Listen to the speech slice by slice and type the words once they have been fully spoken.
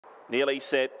Nearly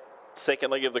set.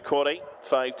 Second leg of the quaddie.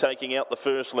 Fave taking out the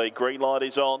first leg. Green light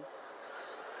is on.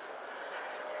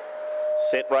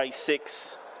 Set race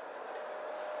 6.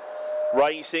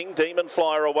 Racing, Demon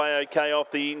Flyer away okay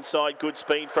off the inside. Good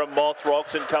speed from Moth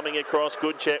Rocks and coming across.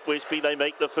 Good Chat Wispy. They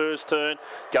meet the first turn.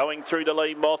 Going through to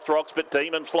lead Moth Rocks, but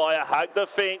Demon Flyer hugged the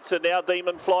fence and now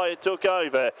Demon Flyer took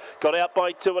over. Got out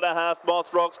by 2.5.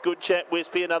 Moth Rocks, Good Chat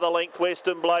Wispy, another length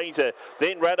Western Blazer.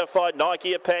 Then Ratified,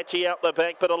 Nike Apache out the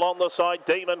back, but along the side,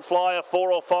 Demon Flyer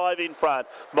 4 or 5 in front.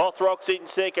 Moth Rocks in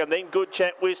second, then Good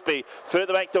Chat Wispy.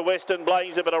 Further back to Western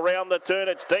Blazer, but around the turn,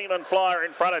 it's Demon Flyer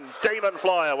in front and Demon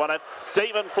Flyer won it.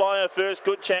 Demon Flyer first,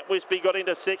 Good Chat Wispy got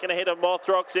into second ahead of Moth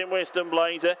Rocks in Western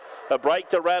Blazer. A break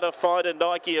to Ratified and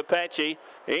Nike Apache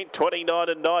in 29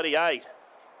 and 98.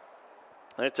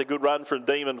 That's a good run from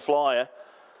Demon Flyer.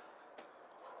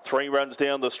 3 runs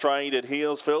down the straight at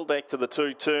Healesville, back to the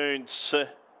 2 turns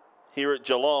here at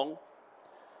Geelong.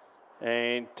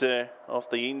 And off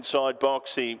the inside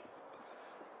box, he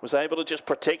was able to just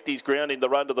protect his ground in the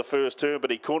run to the first turn,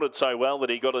 but he cornered so well that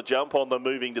he got a jump on them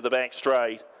moving to the back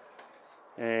straight.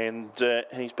 And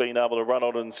he's been able to run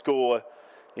on and score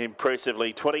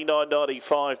impressively.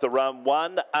 29.95 the run,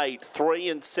 1, 8, 3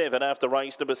 and 7 after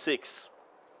race number 6.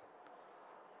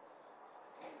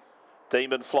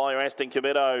 Demon Flyer, Aston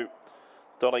Cometto,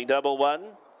 Dolly Double 1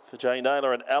 for Jay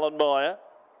Naylor and Alan Meyer.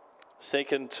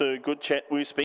 Second to Good Chat Wispy.